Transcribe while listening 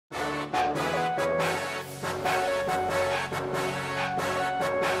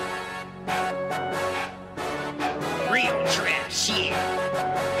Real trap shit.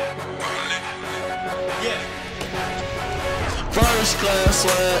 Yeah. First class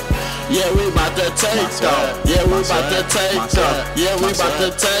swag, yeah, we bout to take off. Yeah, we bout to take off. Yeah, we bout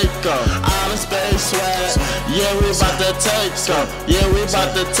to take off. Outer space swag, yeah, we bout to take off. Yeah, we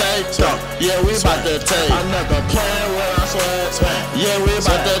bout to take off. Yeah, we bout to take. Another plan with our swag. Yeah, we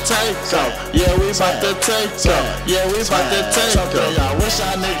bout to take off. Yeah, we bout to take off. Yeah, we bout to take off. Y'all wish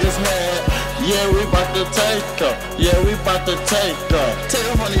y'all niggas had. Yeah, we bout to take off. Yeah, we bout to take off. Take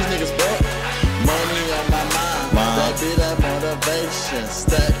off on these niggas, bro. Money on my mind. That be that motivation.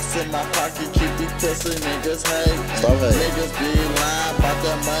 Stacks in my pocket, keep these pussy niggas hating. Niggas be lying about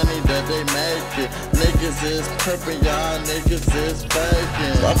the money that they making. Niggas is crippin', y'all niggas is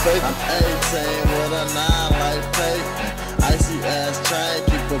faking. I'm 18 with a 9 like Peyton. Icy ass chain,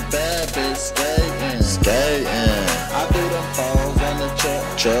 keep a bad bitch skating. I do them falls on the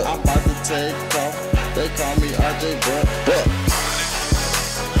truck. I'm about to take off. They call me RJ Buck.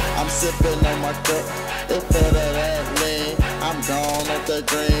 I'm sippin' on my cup. It feel that lean. I'm gone off the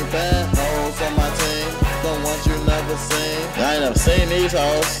green. Bad hoes on my team. The ones you never seen. I ain't never seen these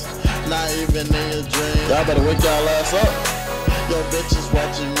hoes. Not even in your dream. Y'all better wake y'all ass up. Yo bitch is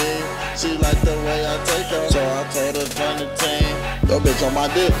watching me. She like the way I take her, so I told her join the team. Yo bitch on my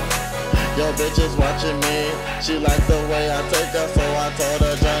dick. Yo bitch is watching me. She like the way I take her, so I told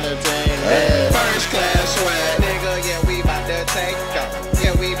her join the team. Hey. First class swag, nigga. Yeah, we bout to take off.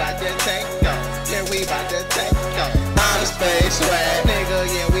 Yeah, we bout to take off. Yeah, we bout to take off. Outer space swag, nigga.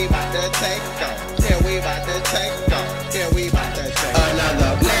 Yeah, we bout to take off. Yeah, we bout to take off. Yeah, we bout to take off.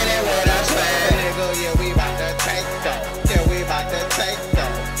 Another planet with our swag, nigga. Yeah, we bout to take off. Yeah, we bout to take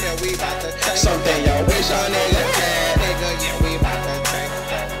off. Yeah, we bout to take off. Something y'all wish y'all niggas had, nigga. Yeah, we bout to take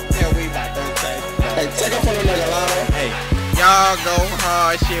off. Yeah, we bout to take off. Hey, take off on the nigga, Lotto. Hey, y'all go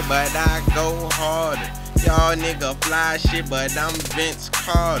hard shit, but I go harder. Y'all nigga fly shit, but I'm Vince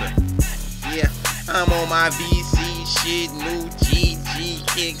Carter. Yeah, I'm on my VC shit, new GG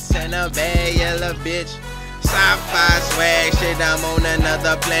kicks and a bad yellow bitch. Sci-fi swag shit, I'm on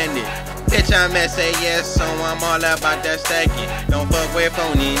another planet. Bitch, I'm SAS, so I'm all about that stacking. Don't fuck with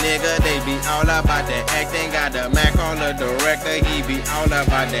phony nigga, they be all about that acting. Got the Mac on the director, he be all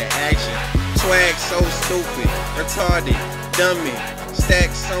about that action. Swag so stupid, retarded, dummy.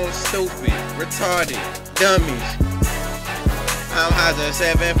 Stack so stupid, retarded, dummies. I'm high to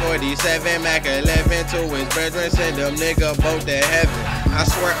 747, Mac 11 to his brethren, send them nigga both to heaven. I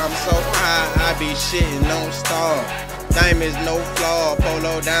swear I'm so high, I be shitting on star. Diamonds no flaw,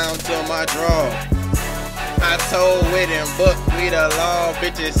 polo down to my draw. I told with him, book we the law.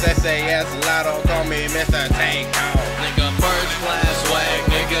 Bitches SAS Lotto, call me Mr. Take Off. Nigga, first class swag,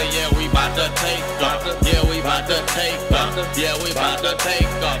 nigga, yeah, we bout to take off. Yeah, we bout to take off. Yeah, we bout to take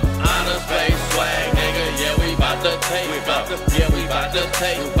off. Outer space swag, nigga, yeah, we bout to take off. Yeah, we bout to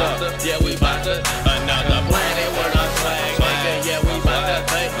take off. Yeah, we bout to another planet with our swag, nigga, yeah, we bout to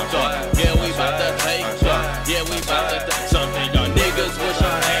take off. Yeah, we bout to take off. Yeah, we bout to take something y'all niggas wish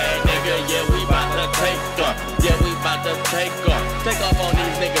I had, nigga, yeah, we bout to take off. Yeah, we bout to take off. Take off on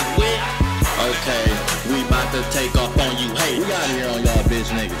these niggas with. Okay, we bout to take off on you haters. We out here on y'all bitch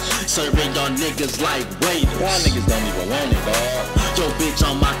niggas. Serving y'all niggas like waiters. Y'all niggas don't even want it, dawg. Yo bitch,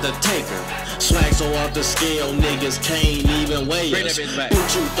 I'm out to take her. Swag so off the scale, niggas can't even weigh us.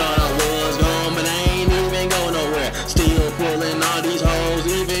 Bitch, you thought I was gone, but I ain't even go nowhere. Still pulling all these hoes,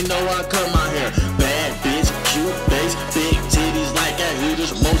 even though I cut my hair. Bad bitch, cute face, big titties like at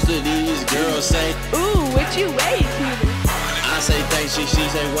Hooters. Most of these girls say, ooh, what you weigh, Hooters? I say thanks, she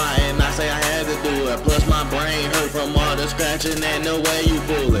say why, and I say I had to do it. Plus my brain hurt from all the scratching and the way you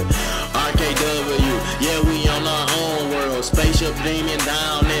pull it. RKW, yeah, we on our own world. Spaceship beaming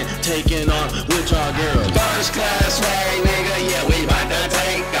down and taking off with y'all girls. First class swag, nigga, yeah, we bout to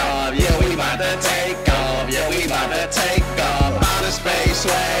take off. Yeah, we bout to take off. Yeah, we bout to take off. Outer space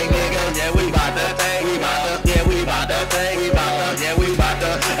swag, nigga, yeah, we bout to take. We bout to, yeah, we bout to take. We bout to, yeah, we bout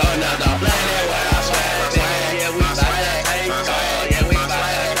to another planet with our swag, nigga, yeah, we bout to take off. Yeah, we bout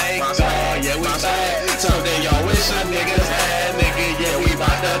to take off. Yeah, we bout to something y'all wish a niggas had, nigga, yeah, we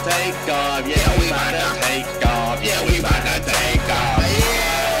bout to take off. Yeah, we bout to take off. Yeah, we bout to take off.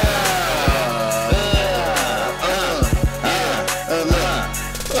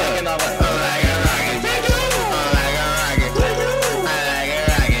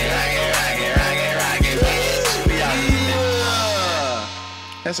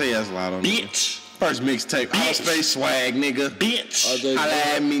 SAS Lotto, Bitch. First mixtape, Outer Space Swag, nigga. Bitch. Holla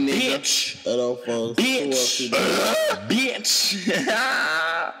at me, nigga. Bitch. Bitch. Bitch.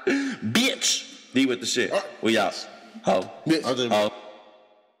 D with the shit. We out. Ho. Bitch. Ho.